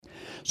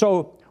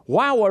So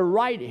while we're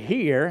right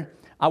here,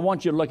 I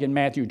want you to look in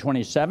Matthew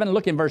 27.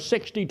 Look in verse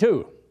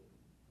 62.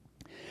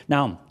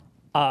 Now,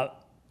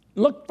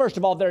 look first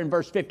of all there in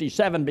verse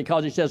 57,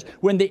 because he says,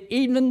 when the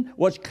evening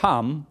was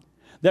come,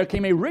 there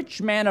came a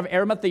rich man of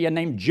Arimathea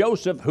named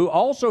Joseph, who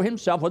also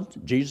himself was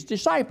Jesus'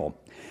 disciple.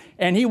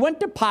 And he went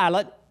to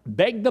Pilate,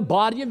 begged the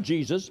body of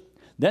Jesus.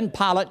 Then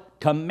Pilate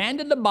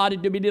commanded the body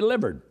to be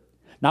delivered.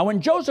 Now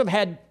when Joseph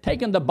had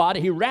taken the body,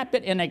 he wrapped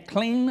it in a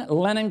clean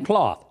linen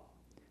cloth,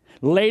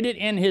 laid it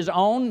in his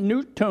own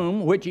new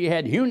tomb, which he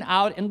had hewn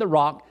out in the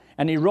rock,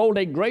 and he rolled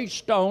a great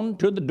stone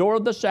to the door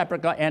of the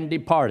sepulchre and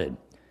departed.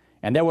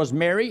 And there was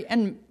Mary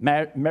and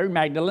Mary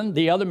Magdalene,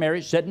 the other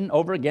Mary, sitting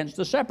over against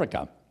the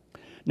sepulchre.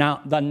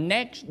 Now the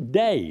next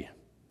day,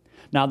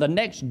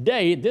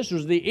 this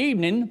was the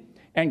evening,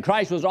 and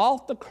Christ was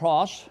off the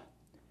cross,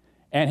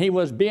 and he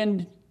was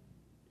being,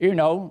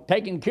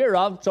 taken care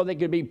of so they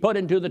could be put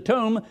into the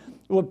tomb. It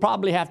would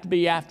probably have to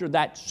be after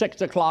that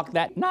 6 o'clock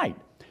that night.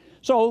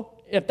 So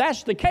if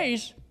that's the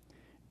case,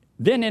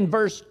 then in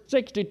verse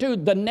 62,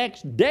 the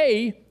next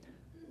day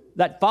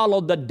that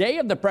followed the day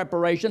of the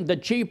preparation, the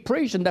chief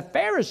priests and the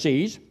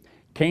Pharisees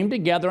came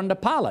together unto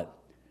Pilate.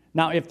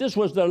 Now, if this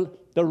was the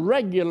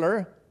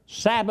regular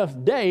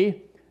Sabbath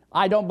day,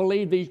 I don't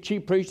believe these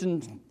chief priests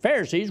and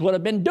Pharisees would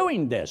have been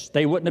doing this.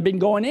 They wouldn't have been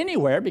going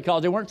anywhere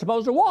because they weren't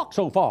supposed to walk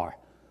so far.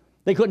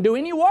 They couldn't do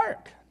any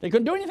work. They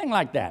couldn't do anything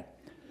like that.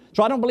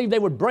 So I don't believe they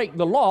would break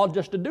the law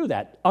just to do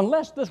that,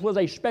 unless this was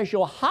a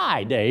special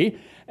high day,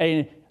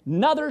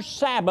 another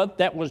Sabbath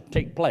that was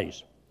take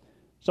place.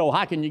 So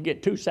how can you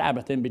get two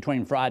Sabbaths in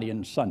between Friday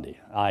and Sunday?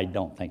 I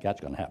don't think that's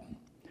going to happen.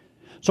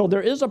 So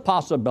there is a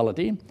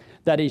possibility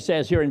that he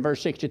says here in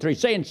verse 63,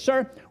 saying,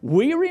 Sir,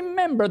 we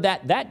remember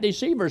that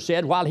deceiver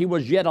said while he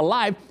was yet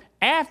alive,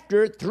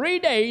 after 3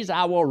 days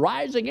I will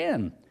rise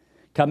again.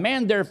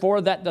 Command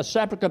therefore that the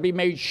sepulchre be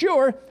made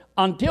sure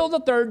until the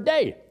third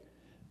day.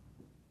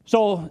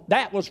 So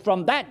that was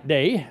from that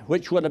day,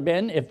 which would have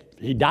been if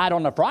he died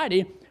on a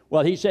Friday.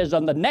 Well, he says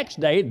on the next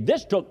day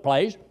this took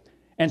place.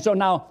 And so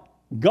now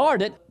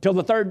guard it till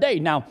the third day.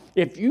 Now,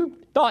 if you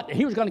thought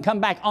he was going to come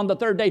back on the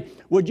third day,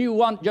 would you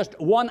want just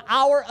 1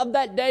 hour of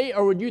that day,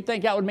 or would you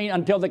think that would mean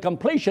until the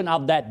completion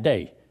of that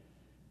day?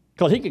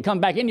 Because he could come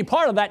back any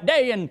part of that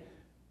day and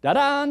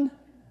da-da,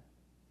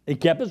 he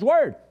kept his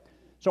word.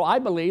 So I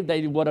believe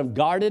they would have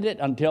guarded it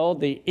until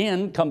the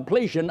end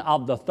completion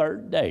of the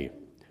third day.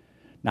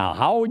 Now,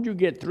 how would you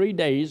get 3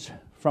 days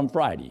from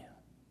Friday?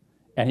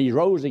 And he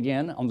rose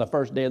again on the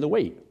first day of the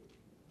week.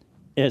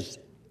 It's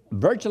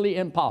virtually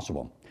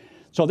impossible.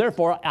 So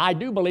therefore, I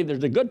do believe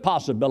there's a good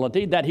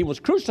possibility that he was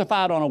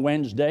crucified on a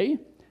Wednesday,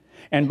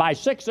 and by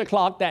 6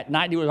 o'clock that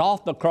night he was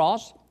off the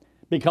cross,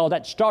 because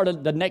that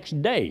started the next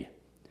day,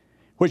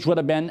 which would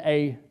have been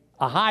a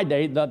high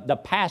day, the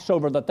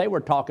Passover that they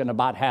were talking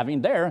about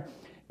having there.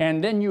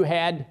 And then you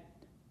had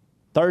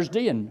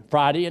Thursday and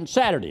Friday and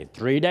Saturday,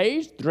 3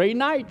 days, 3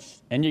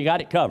 nights, and you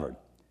got it covered.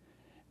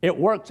 It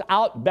works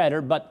out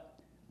better, but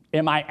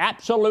am I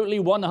absolutely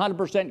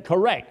 100%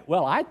 correct?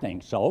 Well, I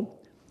think so.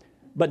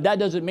 But that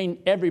doesn't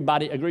mean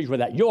everybody agrees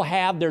with that.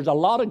 There's a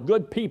lot of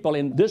good people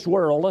in this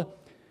world,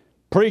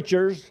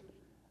 preachers,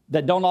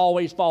 that don't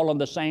always fall on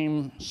the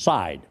same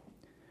side.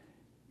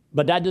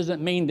 But that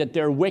doesn't mean that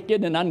they're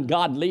wicked and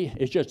ungodly.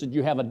 It's just that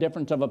you have a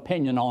difference of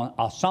opinion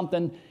on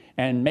something,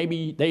 and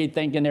maybe they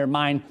think in their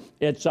mind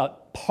it's a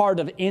part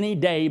of any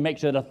day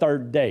makes it a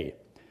third day.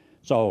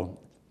 So,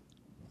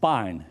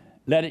 fine,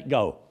 let it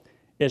go.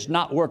 It's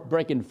not worth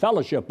breaking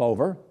fellowship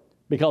over,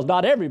 because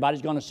not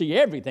everybody's going to see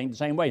everything the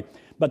same way.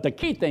 But the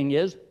key thing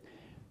is,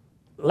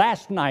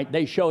 last night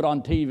they showed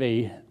on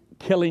TV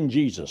Killing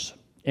Jesus.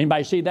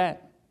 Anybody see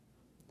that?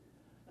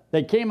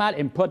 They came out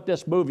and put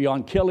this movie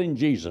on, Killing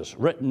Jesus,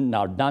 written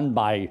or done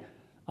by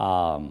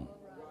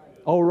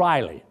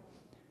O'Reilly.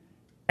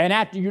 And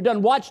after you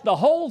done watched the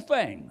whole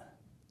thing,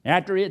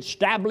 after he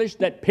established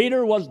that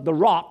Peter was the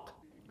rock,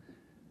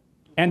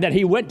 and that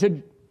he went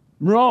to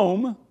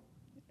Rome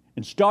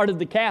and started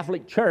the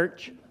Catholic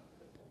Church,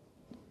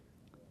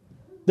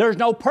 there's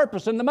no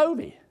purpose in the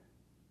movie.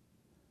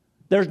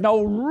 There's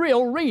no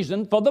real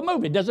reason for the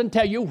movie. It doesn't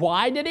tell you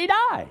why did he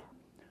die.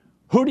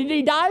 Who did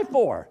he die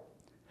for?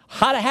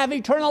 How to have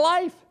eternal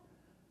life.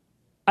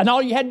 And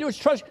all you had to do is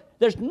trust.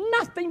 There's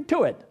nothing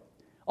to it.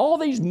 All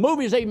these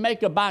movies they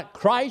make about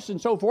Christ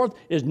and so forth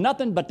is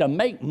nothing but to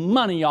make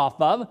money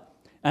off of.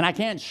 And I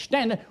can't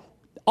stand it.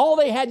 All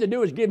they had to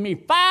do is give me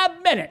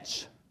 5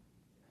 minutes.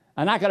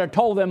 And I could have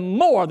told them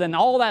more than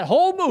all that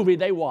whole movie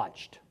they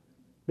watched.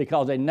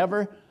 Because they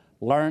never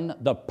learned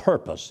the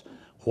purpose.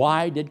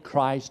 Why did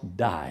Christ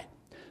die?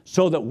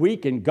 So that we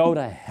can go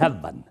to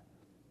heaven.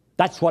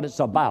 That's what it's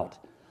about.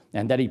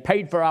 And that he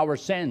paid for our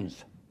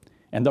sins.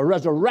 And the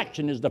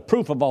resurrection is the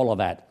proof of all of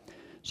that.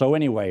 So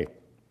anyway,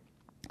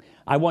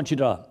 I want you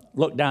to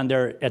look down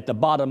there at the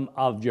bottom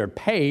of your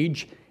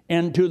page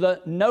into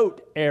the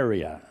note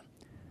area.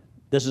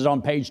 This is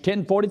on page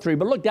 1043,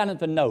 but look down at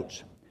the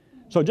notes.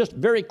 So just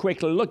very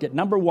quickly look at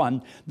number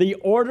 1, the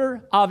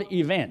order of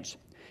events.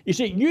 You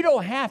see, you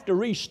don't have to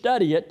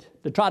restudy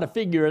it to try to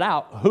figure it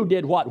out, who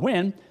did what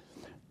when.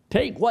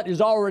 Take what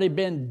has already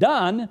been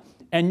done,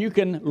 and you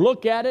can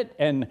look at it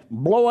and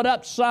blow it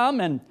up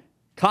some and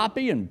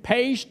copy and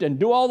paste and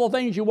do all the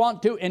things you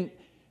want to and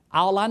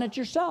outline it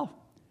yourself.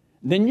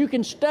 Then you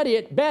can study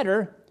it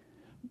better,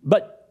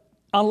 but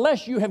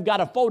unless you have got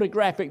a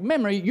photographic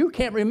memory, you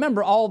can't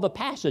remember all the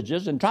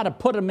passages and try to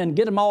put them and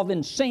get them all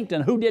in sync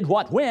and who did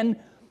what when,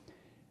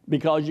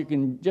 because you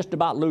can just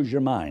about lose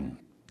your mind.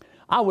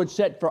 I would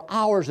sit for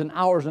hours and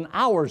hours and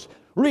hours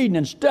reading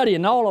and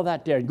studying all of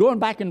that there, going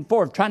back and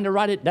forth, trying to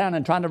write it down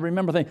and trying to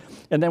remember things.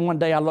 And then one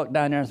day I looked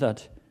down there and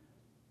thought,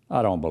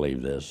 I don't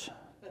believe this.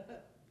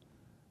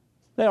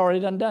 They already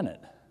done it.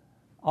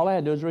 All I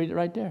had to do was read it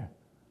right there.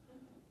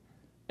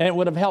 And it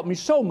would have helped me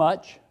so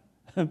much,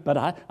 but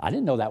I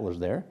didn't know that was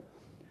there.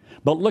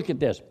 But look at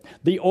this.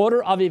 The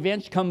order of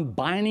events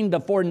combining the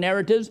four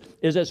narratives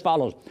is as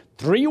follows.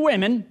 3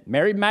 women,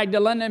 Mary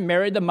Magdalene and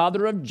Mary, the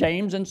mother of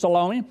James and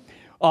Salome,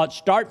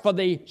 start for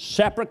the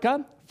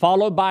sepulchre,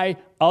 followed by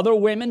other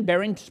women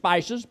bearing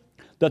spices.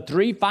 The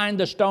 3 find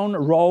the stone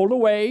rolled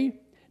away.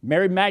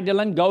 Mary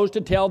Magdalene goes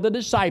to tell the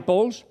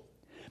disciples.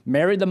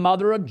 Mary, the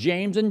mother of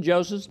James and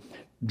Joseph,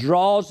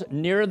 draws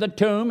near the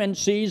tomb and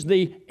sees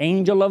the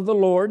angel of the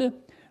Lord,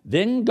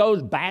 then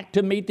goes back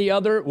to meet the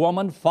other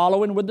woman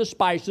following with the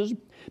spices.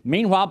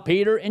 Meanwhile,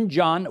 Peter and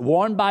John,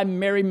 warned by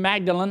Mary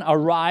Magdalene,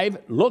 arrive,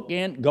 look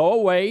in, go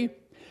away.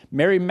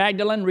 Mary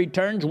Magdalene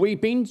returns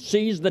weeping,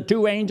 sees the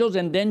 2 angels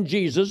and then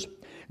Jesus,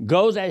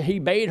 goes as he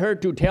bade her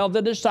to tell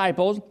the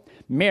disciples.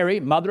 Mary,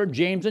 mother of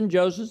James and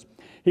Joseph,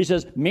 he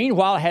says,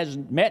 meanwhile has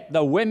met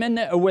the women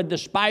with the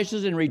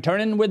spices, and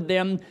returning with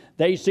them,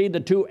 they see the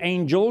 2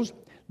 angels.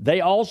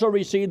 They also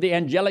receive the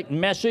angelic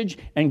message,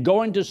 and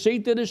going to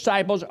seek the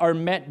disciples are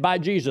met by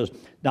Jesus.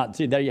 Now,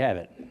 see, there you have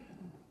it.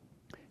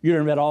 You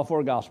done read all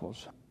 4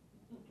 Gospels.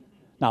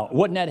 Now,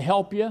 wouldn't that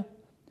help you?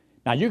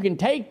 Now, you can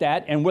take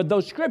that, and with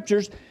those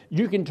scriptures,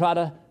 you can try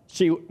to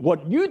see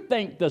what you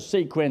think the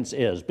sequence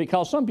is.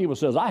 Because some people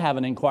says, I have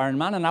an inquiring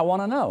mind, and I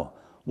want to know.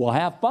 Well,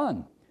 have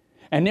fun.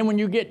 And then when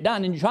you get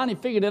done and you're trying to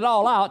figure it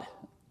all out,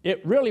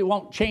 it really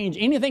won't change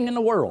anything in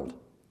the world.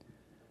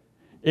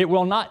 It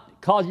will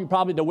not cause you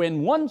probably to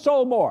win 1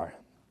 soul more.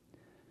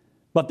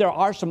 But there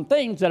are some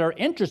things that are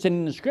interesting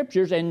in the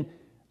scriptures, and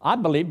I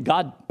believe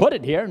God put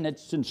it here, and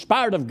it's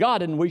inspired of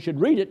God, and we should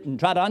read it and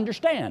try to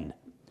understand.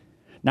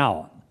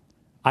 Now,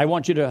 I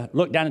want you to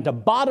look down at the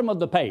bottom of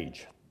the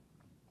page.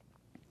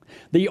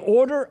 The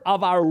order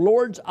of our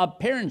Lord's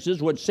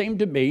appearances would seem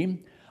to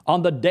be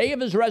on the day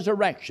of his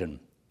resurrection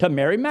to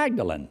Mary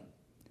Magdalene.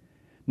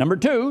 Number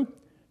 2,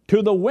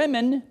 to the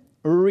women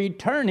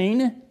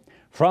returning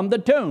from the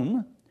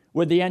tomb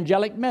with the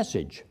angelic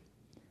message.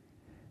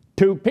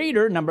 To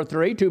Peter, number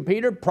 3, to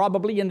Peter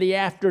probably in the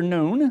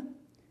afternoon.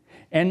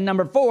 And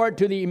number 4,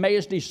 to the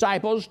Emmaus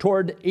disciples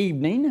toward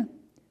evening.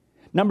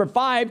 Number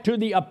 5, to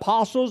the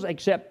apostles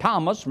except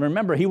Thomas.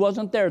 Remember, he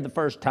wasn't there the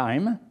first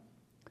time.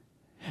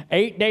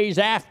 8 days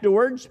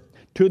afterwards,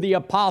 to the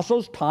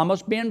apostles,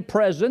 Thomas being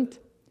present.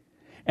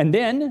 And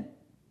then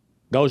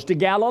goes to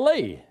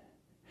Galilee.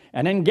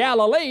 And in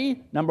Galilee,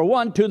 number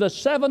 1, to the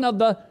 7 of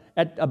the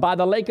by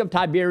the lake of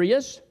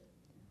Tiberias,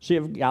 Sea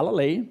of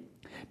Galilee.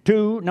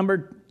 To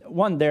number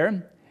 1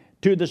 there,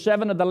 to the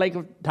 7 of the lake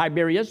of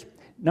Tiberias.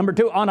 Number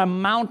 2, on a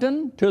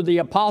mountain to the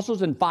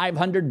apostles and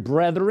 500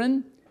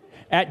 brethren.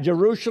 At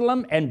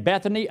Jerusalem and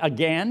Bethany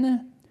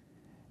again.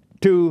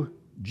 To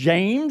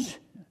James,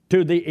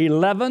 to the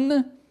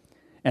 11,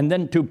 and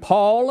then to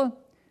Paul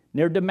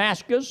near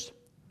Damascus.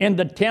 In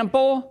the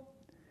temple,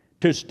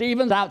 to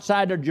Stephen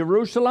outside of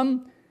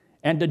Jerusalem,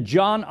 and to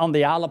John on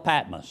the Isle of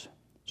Patmos.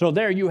 So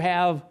there you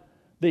have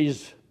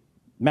these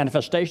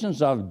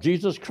manifestations of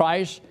Jesus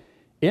Christ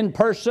in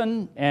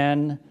person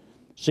and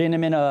seeing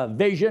him in a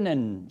vision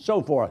and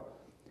so forth.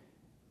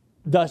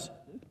 Thus,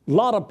 a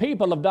lot of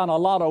people have done a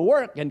lot of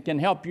work and can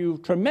help you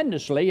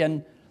tremendously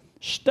in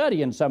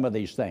studying some of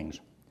these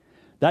things.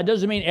 That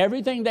doesn't mean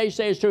everything they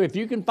say is true. If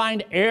you can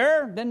find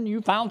error, then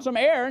you found some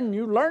error and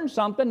you learn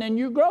something and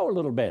you grow a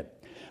little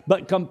bit.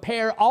 But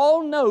compare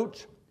all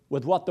notes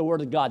with what the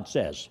Word of God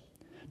says.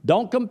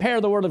 Don't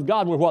compare the Word of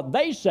God with what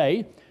they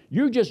say.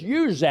 You just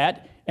use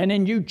that and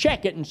then you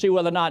check it and see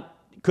whether or not,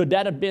 could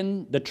that have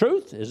been the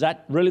truth? Is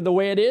that really the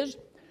way it is?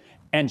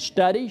 And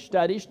study,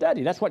 study,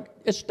 study. That's what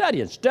it's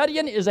studying.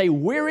 Studying is a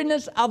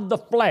weariness of the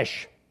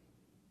flesh.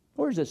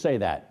 Where does it say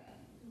that?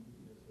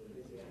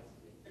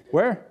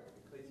 Where?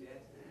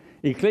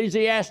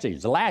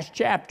 Ecclesiastes, the last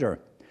chapter.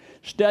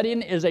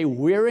 Studying is a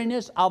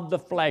weariness of the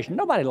flesh.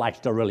 Nobody likes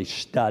to really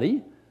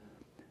study,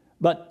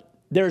 but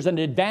there's an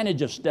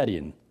advantage of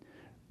studying.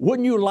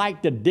 Wouldn't you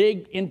like to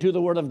dig into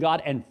the Word of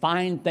God and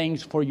find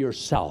things for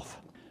yourself?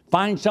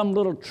 Find some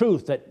little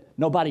truth that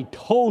nobody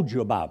told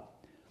you about.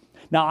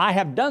 Now, I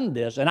have done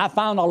this, and I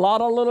found a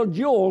lot of little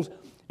jewels,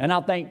 and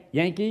I'll think,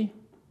 Yankee,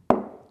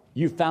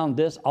 you found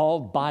this all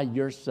by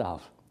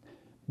yourself.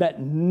 But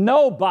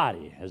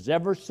nobody has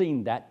ever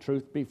seen that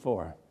truth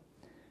before.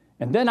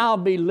 And then I'll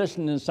be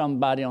listening to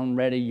somebody on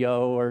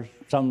radio or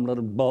some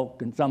little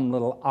book and some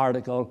little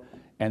article,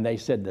 and they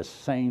said the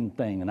same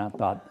thing. And I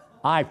thought,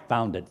 I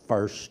found it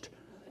first.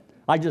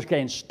 I just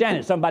can't stand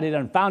it. Somebody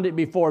done found it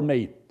before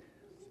me.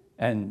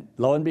 And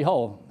lo and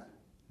behold,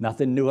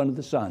 nothing new under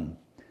the sun.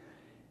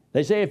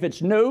 They say if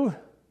it's new,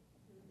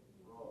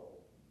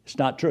 it's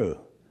not true.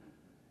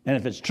 And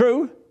if it's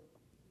true,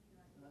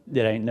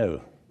 it ain't new.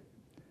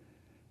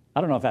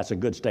 I don't know if that's a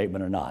good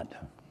statement or not.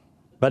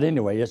 But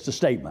anyway, it's a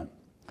statement.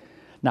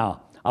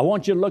 Now, I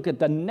want you to look at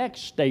the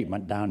next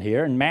statement down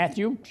here in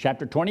Matthew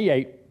chapter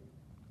 28,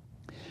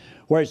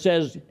 where it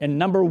says in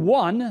number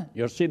 1,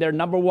 you'll see there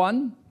number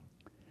 1,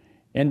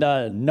 in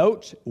the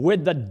notes,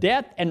 with the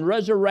death and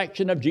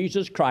resurrection of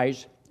Jesus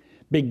Christ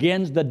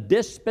begins the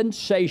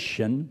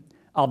dispensation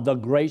of the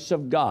grace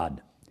of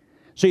God.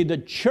 See, the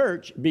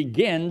church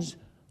begins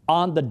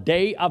on the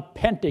day of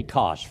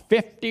Pentecost,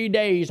 50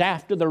 days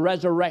after the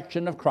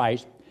resurrection of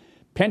Christ.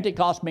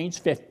 Pentecost means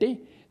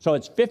 50. So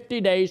it's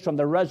 50 days from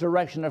the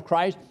resurrection of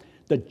Christ,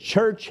 the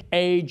church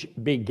age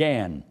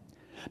began.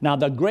 Now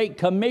the Great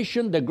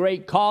Commission, the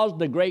great cause,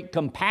 the great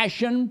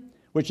compassion,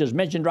 which is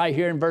mentioned right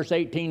here in verse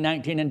 18,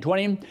 19, and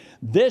 20,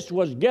 this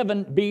was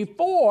given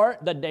before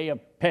the day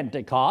of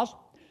Pentecost,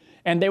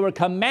 and they were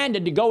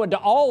commanded to go into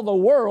all the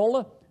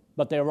world,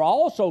 but they were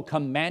also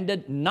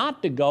commanded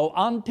not to go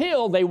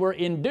until they were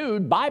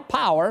endued by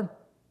power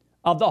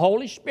of the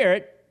Holy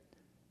Spirit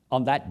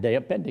on that day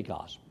of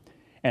Pentecost.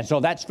 And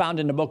so that's found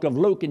in the book of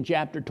Luke in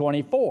chapter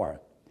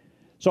 24.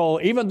 So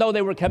even though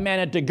they were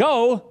commanded to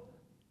go,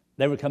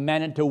 they were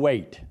commanded to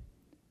wait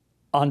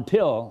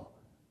until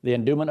the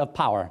endowment of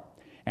power.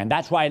 And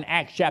that's why in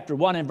Acts chapter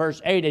 1 and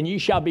verse 8, and ye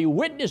shall be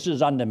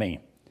witnesses unto me.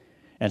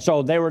 And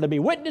so they were to be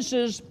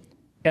witnesses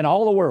in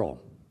all the world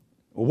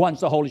once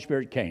the Holy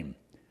Spirit came.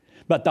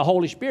 But the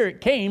Holy Spirit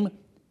came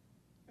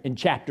in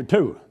chapter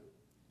 2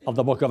 of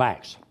the book of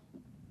Acts.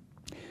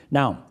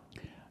 Now,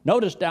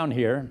 notice down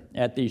here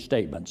at these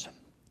statements,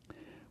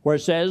 where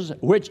it says,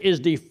 which is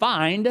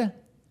defined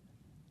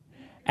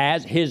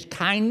as his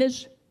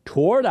kindness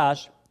toward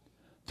us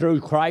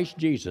through Christ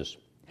Jesus,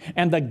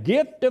 and the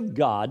gift of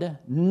God,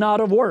 not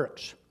of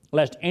works,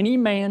 lest any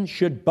man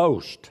should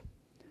boast.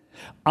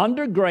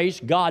 Under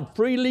grace, God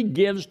freely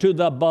gives to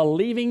the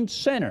believing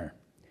sinner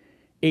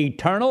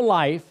eternal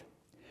life,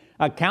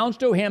 accounts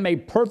to him a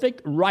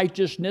perfect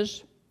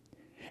righteousness,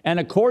 and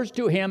accords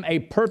to him a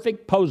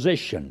perfect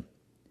position.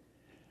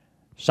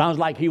 Sounds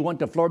like he went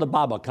to Florida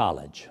Bible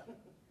College.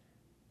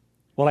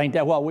 Well, ain't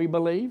that what we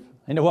believe?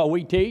 Ain't that what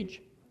we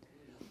teach?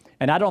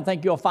 And I don't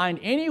think you'll find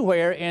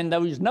anywhere in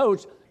those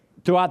notes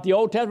throughout the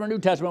Old Testament or New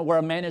Testament where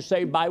a man is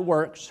saved by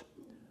works,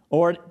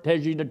 or it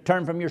tells you to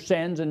turn from your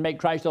sins and make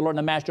Christ the Lord and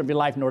the master of your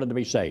life in order to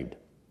be saved.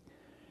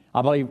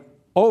 I believe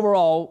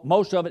overall,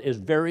 most of it is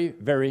very,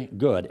 very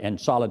good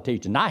and solid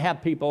teaching. I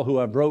have people who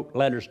have wrote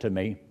letters to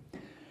me,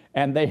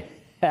 and they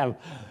have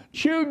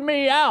chewed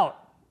me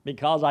out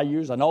because I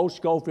use an old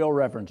Scofield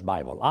Reference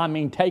Bible. I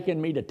mean, taking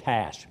me to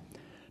task,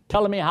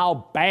 telling me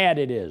how bad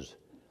it is,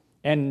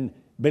 and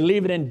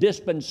believing in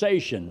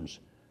dispensations.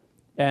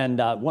 And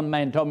one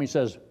man told me, he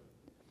says,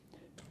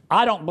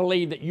 I don't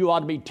believe that you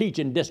ought to be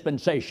teaching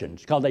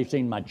dispensations, because they've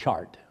seen my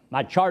chart.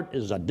 My chart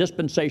is a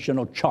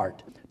dispensational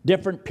chart,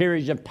 different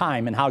periods of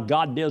time and how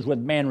God deals with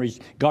man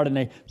regarding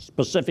a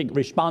specific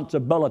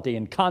responsibility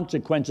and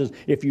consequences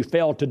if you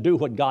fail to do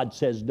what God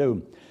says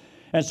do.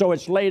 And so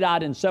it's laid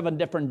out in 7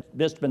 different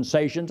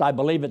dispensations. I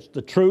believe it's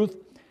the truth.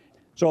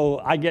 So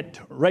I get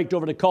raked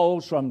over the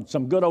coals from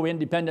some good old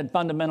independent,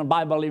 fundamental,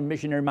 Bible-believing,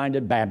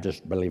 missionary-minded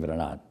Baptists, believe it or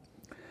not.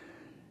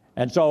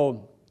 And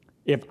so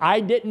if I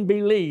didn't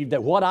believe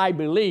that what I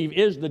believe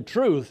is the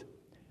truth,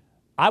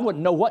 I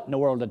wouldn't know what in the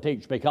world to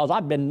teach, because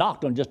I've been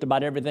knocked on just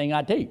about everything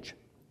I teach.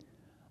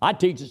 I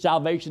teach that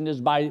salvation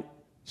is by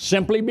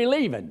simply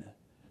believing.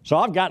 So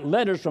I've got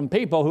letters from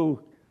people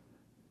who,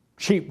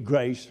 cheap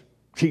grace,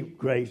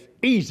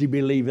 easy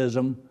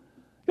believism.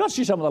 You'll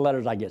see some of the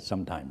letters I get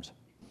sometimes.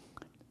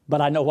 But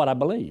I know what I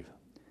believe.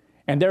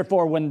 And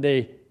therefore, when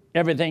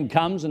everything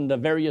comes and the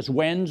various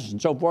winds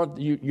and so forth,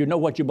 you know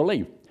what you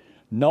believe.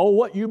 Know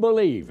what you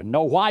believe and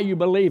know why you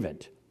believe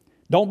it.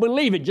 Don't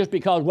believe it just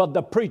because what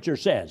the preacher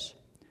says.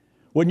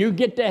 When you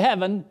get to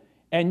heaven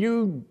and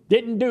you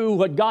didn't do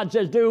what God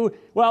says do,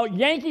 well,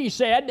 Yankee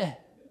said,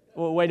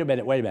 well, wait a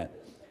minute.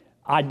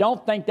 I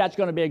don't think that's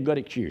going to be a good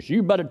excuse.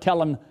 You better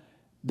tell him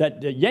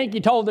that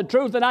Yankee told the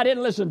truth and I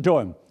didn't listen to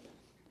him.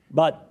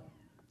 But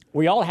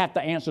we all have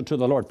to answer to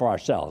the Lord for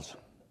ourselves.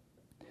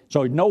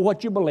 So know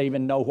what you believe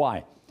and know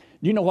why.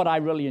 You know what I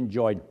really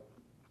enjoyed?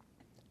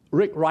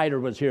 Rick Ryder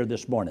was here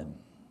this morning.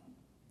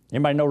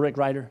 Anybody know Rick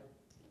Ryder?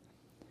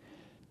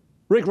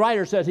 Rick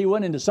Ryder says he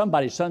went into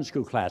somebody's Sunday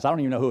school class. I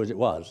don't even know whose it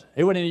was.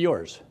 He went into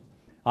yours.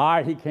 All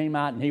right, he came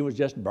out and he was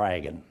just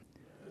bragging.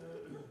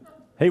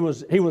 He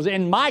was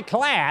in my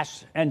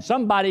class and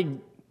somebody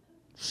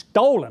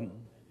stole him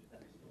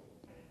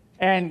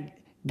and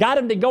got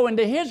him to go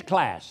into his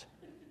class.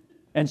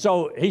 And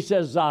so he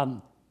says,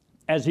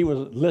 as he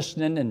was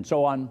listening and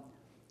so on,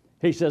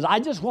 he says, I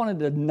just wanted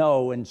to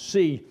know and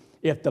see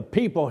if the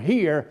people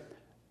here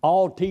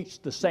all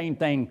teach the same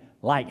thing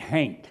like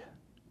Hank.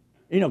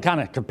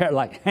 Kind of compare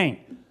like Hank.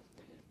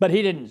 But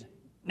he didn't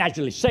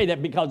naturally say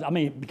that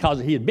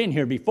because he had been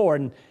here before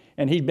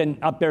and he's been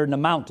up there in the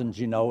mountains,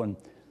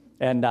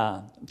 And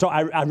so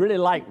I really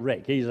like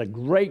Rick. He's a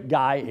great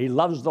guy. He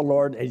loves the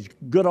Lord. He's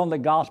good on the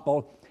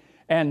gospel.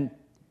 And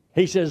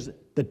he says,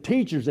 the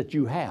teachers that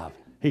you have,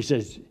 he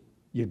says,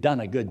 you've done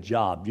a good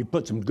job. You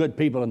put some good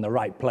people in the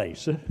right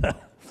place.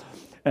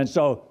 And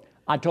so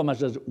I told him, I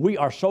says, we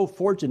are so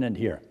fortunate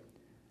here.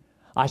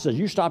 I said,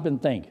 you stop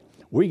and think.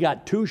 We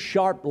got two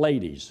sharp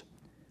ladies.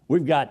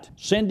 We've got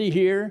Cindy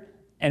here,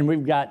 and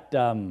we've got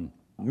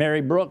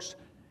Mary Brooks,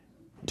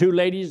 two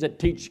ladies that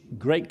teach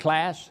great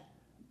class.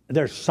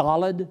 They're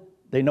solid.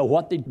 They know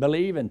what they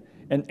believe,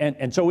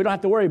 and so we don't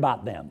have to worry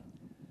about them,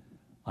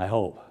 I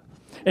hope.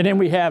 And then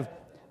we have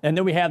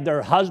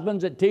their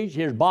husbands that teach.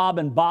 Here's Bob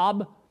and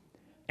Bob,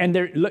 and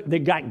they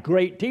got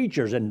great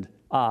teachers. And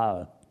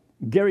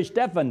Gary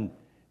Steffen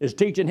is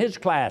teaching his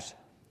class.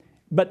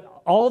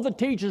 But all the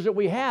teachers that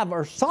we have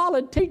are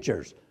solid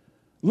teachers.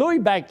 Louis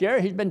back there,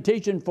 he's been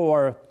teaching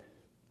for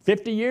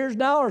 50 years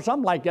now or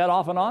something like that,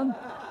 off and on.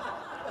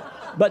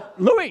 But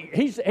Louis,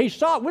 he's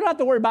solid. We don't have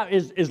to worry about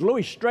is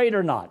Louis straight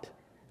or not.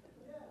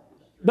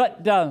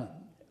 But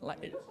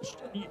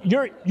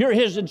you're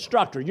his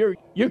instructor.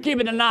 You're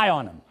keeping an eye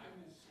on him.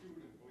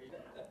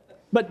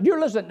 But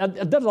you're listening.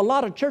 There's a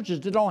lot of churches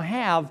that don't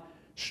have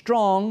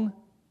strong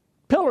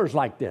pillars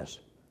like this,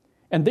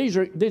 and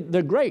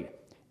they're great.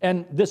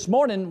 And this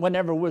morning,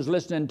 whenever we was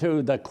listening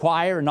to the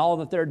choir and all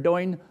that they're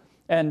doing,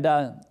 and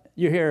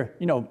you hear,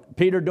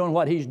 Peter doing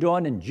what he's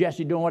doing and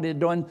Jesse doing what he's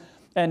doing,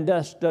 and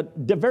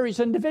the various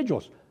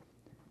individuals,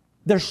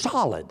 they're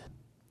solid.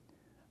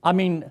 I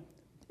mean,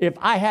 if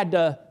I had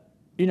to,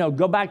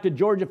 go back to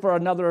Georgia for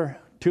another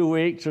 2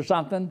 weeks or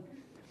something,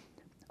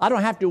 I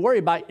don't have to worry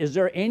about, is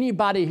there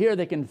anybody here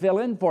that can fill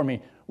in for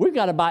me? We've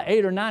got about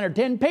 8 or 9 or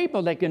 10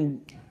 people that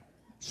can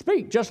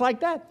speak just like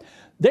that.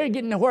 They're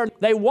getting to where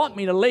they want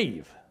me to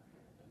leave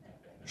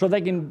so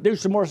they can do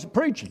some more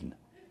preaching.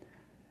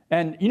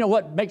 And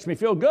what makes me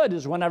feel good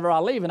is whenever I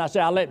leave and I say,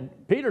 I'll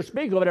let Peter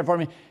speak over there for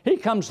me, he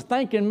comes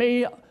thanking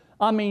me,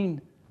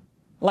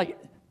 like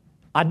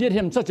I did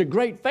him such a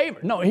great favor.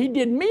 No, he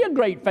did me a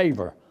great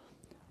favor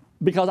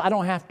because I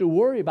don't have to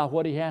worry about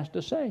what he has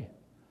to say.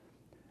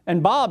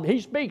 And Bob,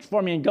 he speaks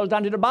for me and goes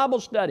down to the Bible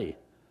study.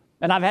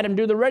 And I've had him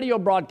do the radio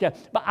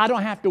broadcast. But I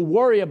don't have to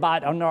worry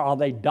about, are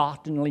they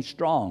doctrinally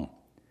strong?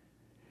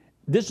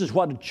 This is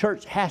what a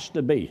church has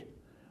to be.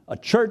 A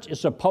church is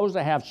supposed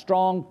to have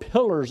strong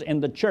pillars in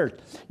the church.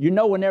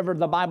 Whenever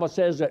the Bible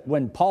says that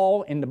when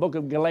Paul, in the book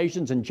of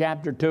Galatians in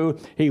chapter 2,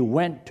 he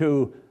went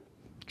to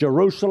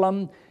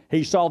Jerusalem,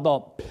 he saw the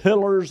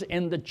pillars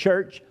in the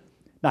church.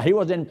 Now, he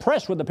was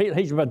impressed with the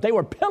people, but they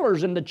were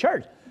pillars in the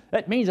church.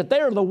 That means that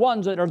they are the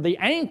ones that are the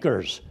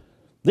anchors.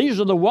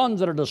 These are the ones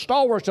that are the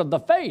stalwarts of the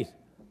faith.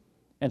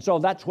 And so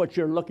that's what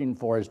you're looking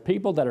for, is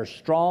people that are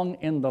strong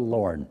in the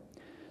Lord.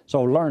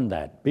 So learn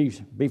that.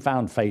 Be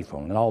found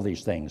faithful in all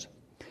these things.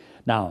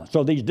 Now,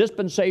 so these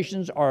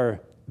dispensations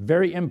are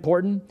very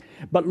important.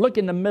 But look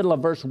in the middle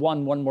of verse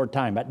 1 one more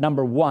time, at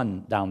number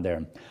 1 down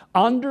there.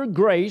 Under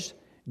grace,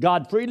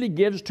 God freely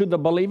gives to the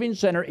believing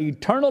sinner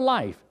eternal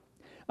life,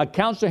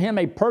 accounts to him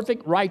a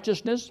perfect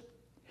righteousness,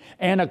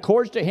 and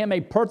accords to him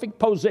a perfect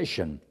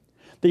position.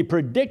 The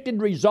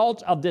predicted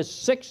results of this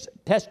sixth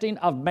testing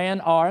of man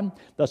are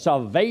the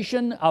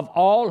salvation of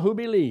all who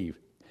believe,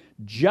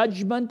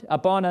 judgment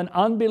upon an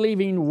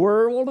unbelieving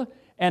world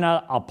and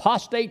an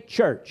apostate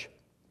church.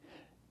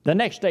 The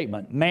next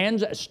statement,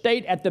 man's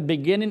state at the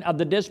beginning of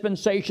the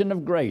dispensation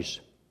of grace,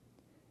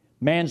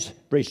 man's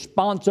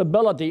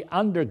responsibility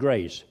under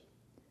grace,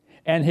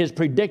 and his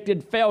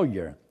predicted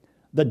failure,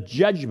 the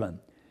judgment.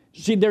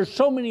 See, there's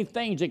so many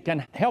things that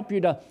can help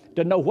you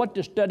to know what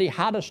to study,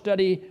 how to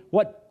study,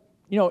 what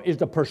is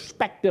the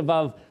perspective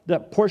of the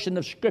portion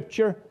of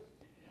Scripture.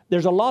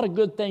 There's a lot of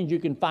good things you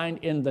can find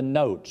in the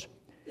notes.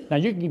 Now,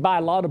 you can buy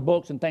a lot of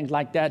books and things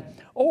like that,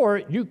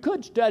 or you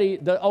could study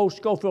the old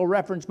Scofield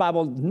Reference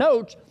Bible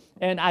notes,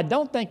 and I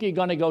don't think you're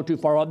going to go too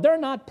far. They're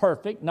not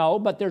perfect, no,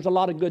 but there's a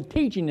lot of good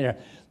teaching there.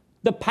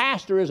 The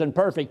pastor isn't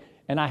perfect,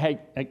 and I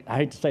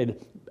hate to say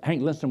that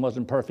Hank Linson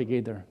wasn't perfect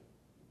either,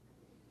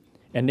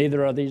 and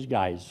neither are these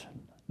guys.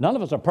 None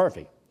of us are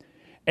perfect.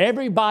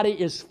 Everybody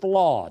is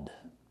flawed.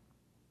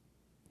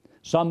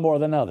 Some more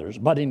than others,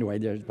 but anyway,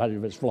 everybody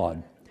is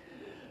flawed.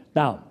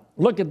 Now,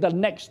 look at the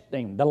next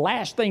thing, the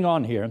last thing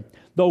on here.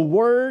 The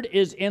word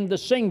is in the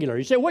singular.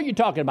 You say, what are you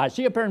talking about?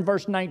 See up here in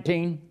verse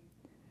 19?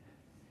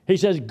 He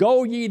says,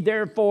 go ye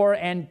therefore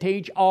and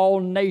teach all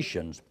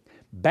nations,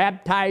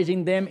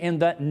 baptizing them in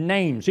the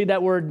name. See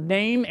that word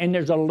name? And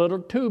there's a little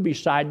 2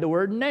 beside the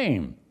word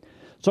name.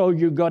 So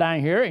you go down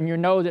here and you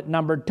know that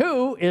number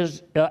 2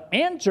 is the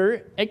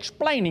answer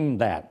explaining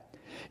that.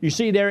 You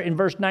see there in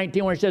verse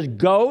 19 where it says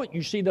go,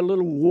 you see the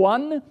little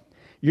 1.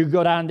 You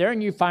go down there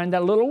and you find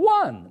that little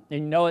 1. And you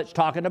know it's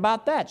talking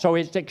about that. So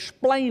it's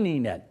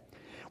explaining it.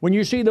 When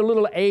you see the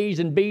little A's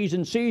and B's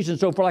and C's and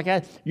so forth like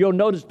that, you'll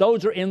notice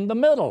those are in the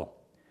middle.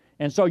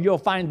 And so you'll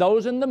find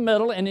those in the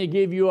middle, and they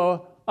give you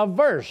a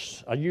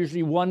verse,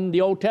 usually one in the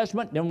Old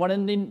Testament, then one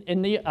in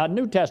the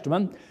New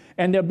Testament,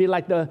 and there'll be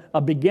like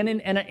a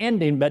beginning and an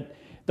ending. But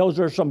those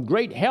are some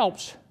great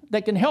helps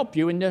that can help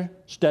you in the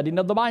studying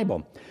of the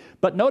Bible.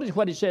 But notice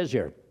what it says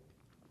here.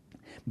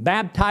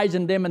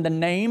 Baptizing them in the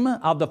name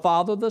of the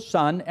Father, the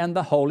Son, and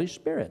the Holy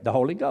Spirit, the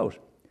Holy Ghost.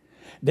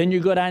 Then you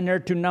go down there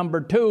to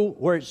number 2,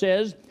 where it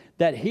says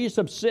that he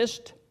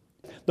subsists.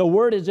 The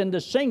word is in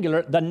the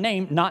singular, the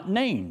name, not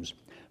names.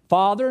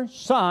 Father,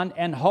 Son,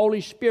 and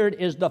Holy Spirit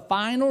is the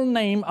final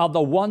name of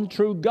the one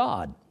true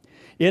God.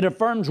 It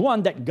affirms,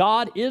 1, that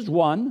God is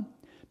one,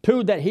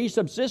 2, that he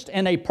subsists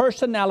in a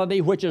personality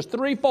which is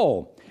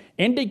threefold,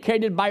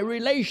 indicated by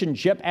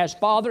relationship as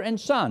Father and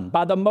Son,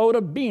 by the mode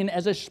of being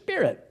as a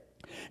spirit,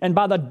 and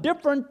by the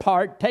different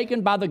part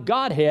taken by the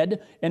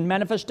Godhead in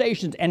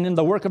manifestations and in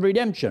the work of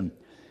redemption.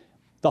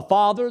 The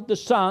Father, the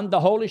Son, the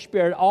Holy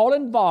Spirit, all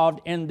involved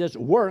in this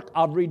work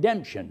of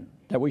redemption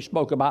that we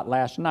spoke about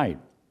last night.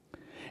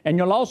 And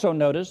you'll also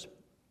notice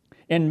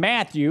in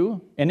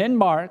Matthew and in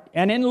Mark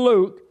and in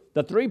Luke,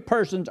 the 3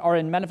 persons are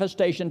in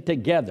manifestation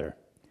together.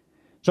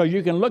 So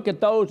you can look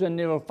at those and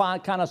you'll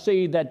kind of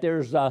see that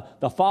there's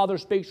the Father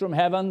speaks from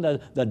heaven,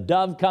 the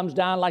dove comes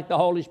down like the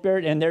Holy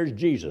Spirit, and there's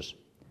Jesus.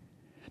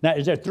 Now,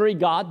 is there 3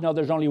 gods? No,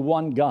 there's only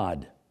one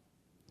God.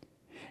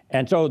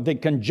 And so the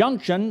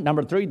conjunction,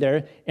 number 3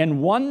 there,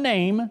 in one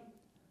name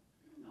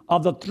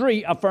of the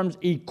 3 affirms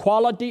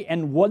equality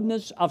and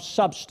oneness of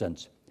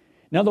substance.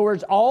 In other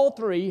words, all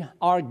 3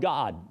 are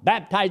God,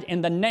 baptized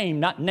in the name,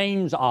 not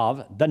names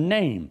of, the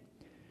name.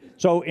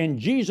 So in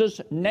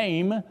Jesus'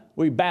 name,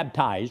 we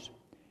baptize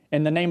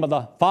in the name of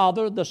the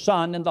Father, the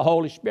Son, and the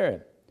Holy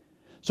Spirit.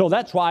 So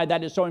that's why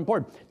that is so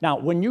important. Now,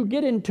 when you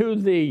get into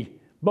the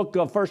book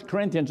of 1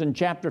 Corinthians in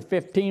chapter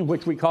 15,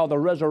 which we call the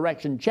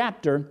resurrection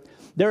chapter,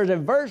 there's a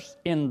verse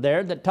in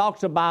there that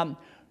talks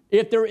about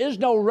if there is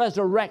no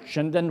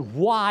resurrection, then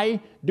why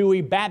do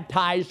we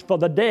baptize for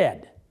the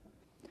dead?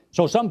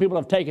 So some people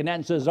have taken that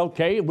and says,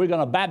 okay, we're going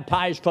to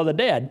baptize for the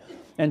dead.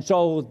 And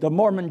so the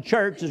Mormon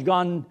church has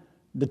gone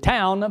to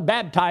town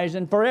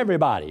baptizing for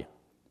everybody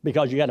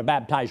because you got to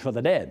baptize for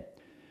the dead.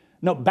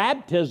 No,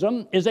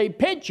 baptism is a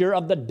picture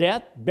of the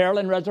death, burial,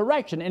 and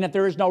resurrection. And if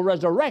there is no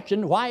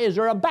resurrection, why is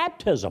there a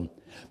baptism?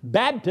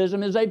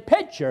 Baptism is a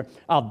picture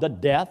of the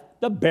death,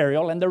 the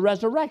burial, and the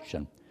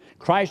resurrection.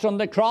 Christ on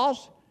the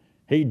cross,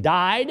 he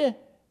died,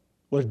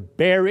 was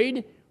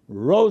buried,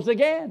 rose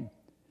again.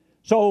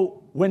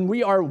 So when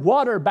we are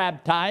water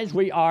baptized,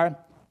 we are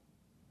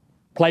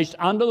placed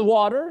under the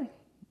water,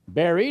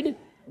 buried,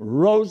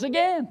 rose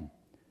again.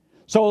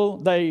 So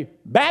the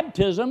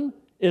baptism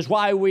is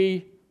why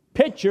we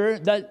picture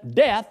the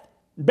death,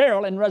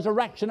 burial, and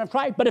resurrection of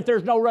Christ. But if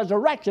there's no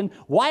resurrection,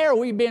 why are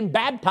we being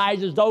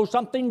baptized as though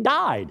something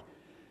died?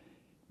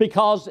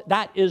 Because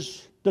that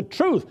is the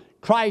truth.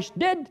 Christ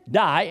did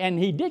die, and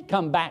he did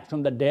come back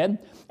from the dead,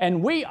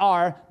 and we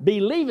are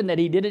believing that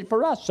he did it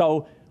for us.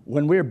 So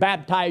when we're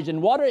baptized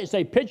in water, it's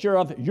a picture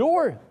of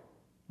your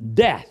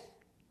death,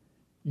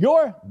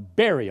 your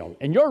burial,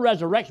 and your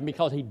resurrection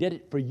because he did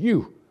it for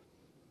you.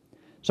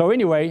 So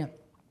anyway,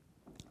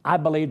 I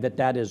believe that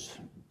that is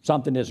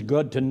something that's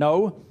good to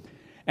know.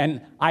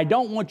 And I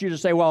don't want you to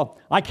say, well,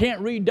 I can't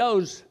read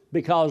those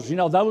because,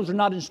 those are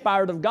not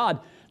inspired of God.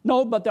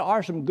 No, but there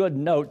are some good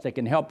notes that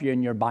can help you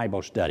in your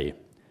Bible study.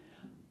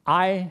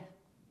 I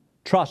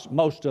trust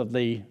most of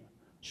the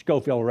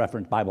Scofield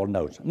Reference Bible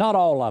notes. Not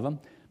all of them,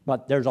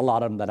 but there's a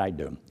lot of them that I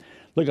do.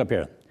 Look up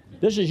here.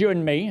 This is you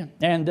and me,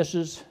 and this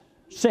is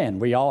sin.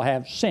 We all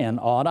have sin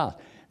on us.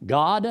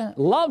 God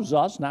loves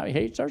us. Now, he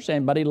hates our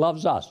sin, but he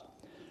loves us.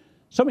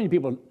 So many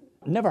people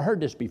never heard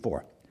this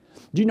before.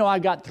 Do you know I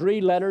got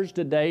 3 letters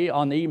today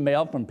on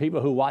email from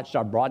people who watched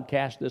our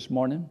broadcast this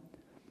morning?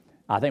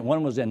 I think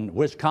one was in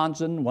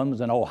Wisconsin, one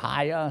was in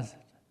Ohio.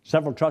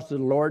 Several trusted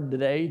the Lord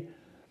today.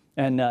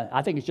 And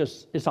I think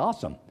it's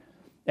awesome.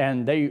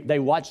 And they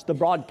watched the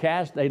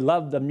broadcast. They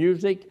loved the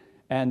music.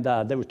 And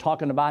they were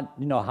talking about,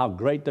 how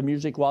great the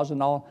music was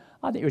and all.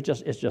 I think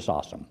it's just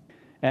awesome.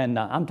 And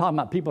I'm talking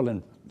about people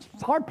in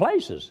hard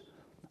places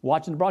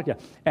watching the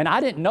broadcast. And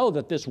I didn't know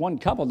that this one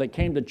couple that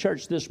came to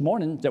church this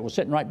morning that was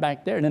sitting right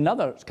back there, and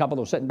another couple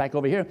that was sitting back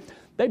over here,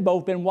 they'd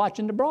both been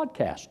watching the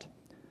broadcast.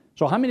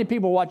 So how many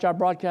people watch our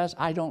broadcast?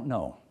 I don't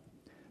know.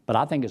 But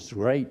I think it's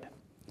great.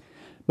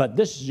 But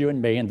this is you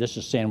and me, and this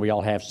is sin. We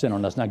all have sin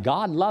on us. Now,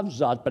 God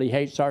loves us, but he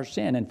hates our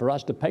sin. And for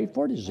us to pay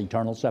for it is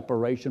eternal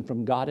separation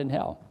from God in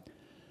hell.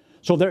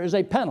 So there is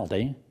a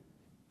penalty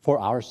for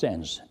our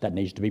sins that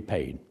needs to be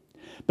paid.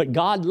 But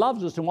God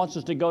loves us and wants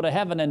us to go to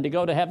heaven, and to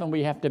go to heaven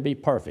we have to be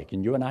perfect.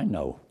 And you and I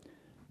know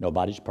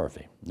nobody's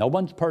perfect. No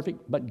one's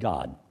perfect but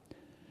God.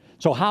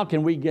 So how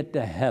can we get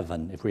to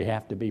heaven if we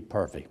have to be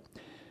perfect?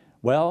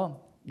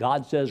 Well,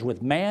 God says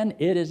with man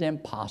it is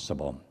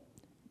impossible.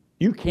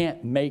 You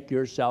can't make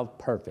yourself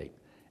perfect.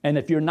 And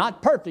if you're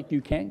not perfect,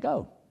 you can't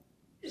go.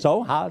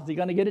 So how is he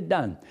going to get it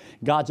done?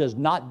 God says,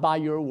 not by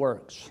your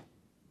works.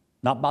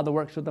 not by the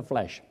works of the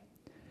flesh.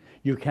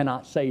 You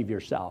cannot save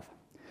yourself.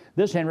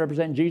 This hand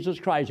represents Jesus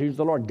Christ, who's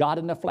the Lord God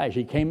in the flesh.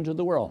 He came into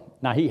the world.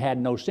 Now, he had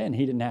no sin.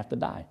 He didn't have to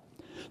die.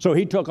 So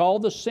he took all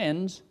the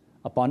sins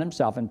upon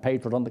himself and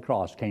paid for it on the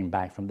cross, came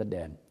back from the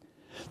dead.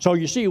 So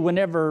you see,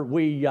 whenever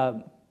we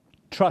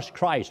trust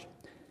Christ,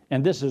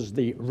 and this is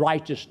the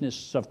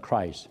righteousness of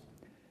Christ.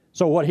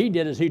 So what he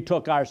did is he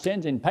took our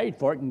sins and paid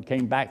for it and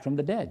came back from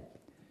the dead.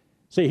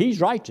 See, he's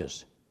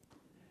righteous.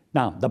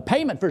 Now, the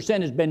payment for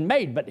sin has been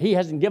made, but he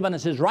hasn't given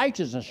us his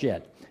righteousness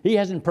yet. He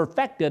hasn't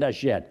perfected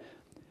us yet.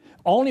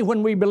 Only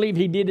when we believe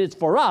he did it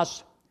for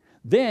us,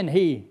 then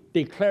he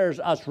declares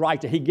us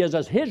righteous. He gives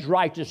us his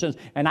righteousness,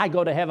 and I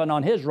go to heaven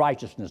on his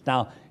righteousness.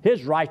 Now,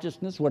 his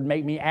righteousness would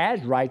make me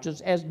as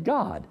righteous as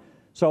God.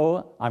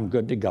 So I'm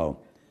good to go.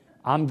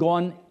 I'm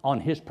going on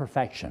his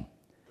perfection.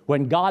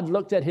 When God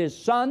looked at his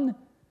Son,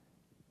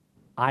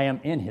 I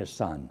am in his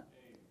Son.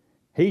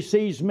 He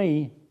sees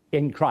me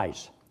in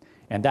Christ.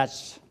 And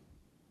that's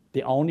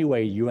the only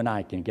way you and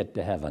I can get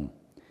to heaven.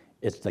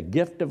 It's the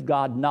gift of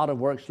God, not of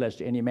works,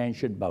 lest any man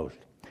should boast.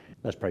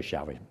 Let's pray,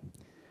 shall we?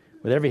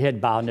 With every head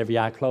bowed and every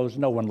eye closed,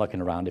 no one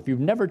looking around. If you've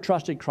never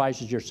trusted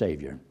Christ as your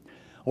Savior,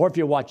 or if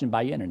you're watching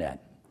by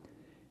internet,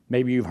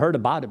 maybe you've heard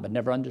about it but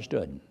never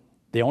understood.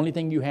 The only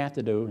thing you have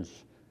to do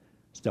is,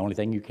 it's the only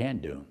thing you can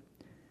do.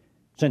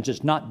 Since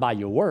it's not by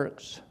your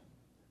works,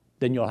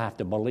 then you'll have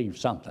to believe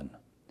something.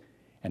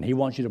 And he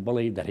wants you to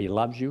believe that he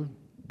loves you,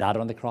 died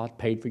on the cross,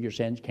 paid for your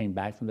sins, came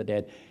back from the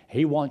dead.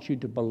 He wants you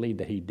to believe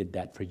that he did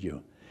that for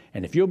you.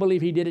 And if you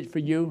believe he did it for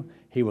you,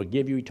 he will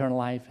give you eternal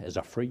life as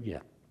a free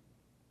gift.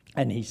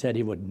 And he said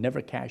he would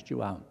never cast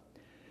you out.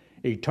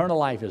 Eternal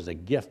life is a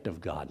gift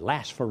of God,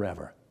 lasts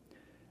forever.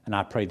 And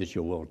I pray that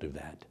you will do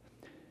that.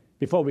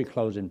 Before we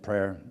close in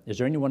prayer, is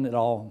there anyone at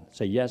all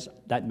say, yes,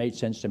 that made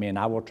sense to me, and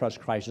I will trust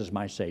Christ as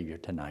my Savior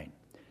tonight?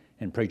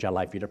 And preach, I'd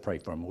like for you to pray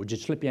for him. Would you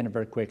slip your hand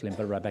very quickly and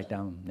put it right back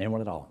down?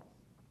 Anyone at all?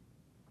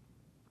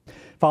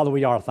 Father,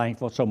 we are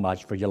thankful so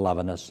much for you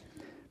loving us,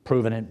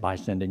 proving it by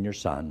sending your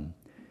Son,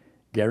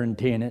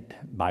 guaranteeing it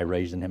by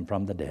raising him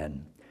from the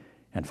dead.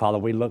 And Father,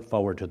 we look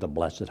forward to the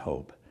blessed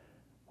hope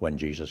when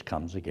Jesus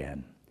comes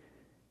again.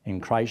 In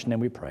Christ's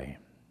name we pray.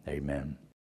 Amen.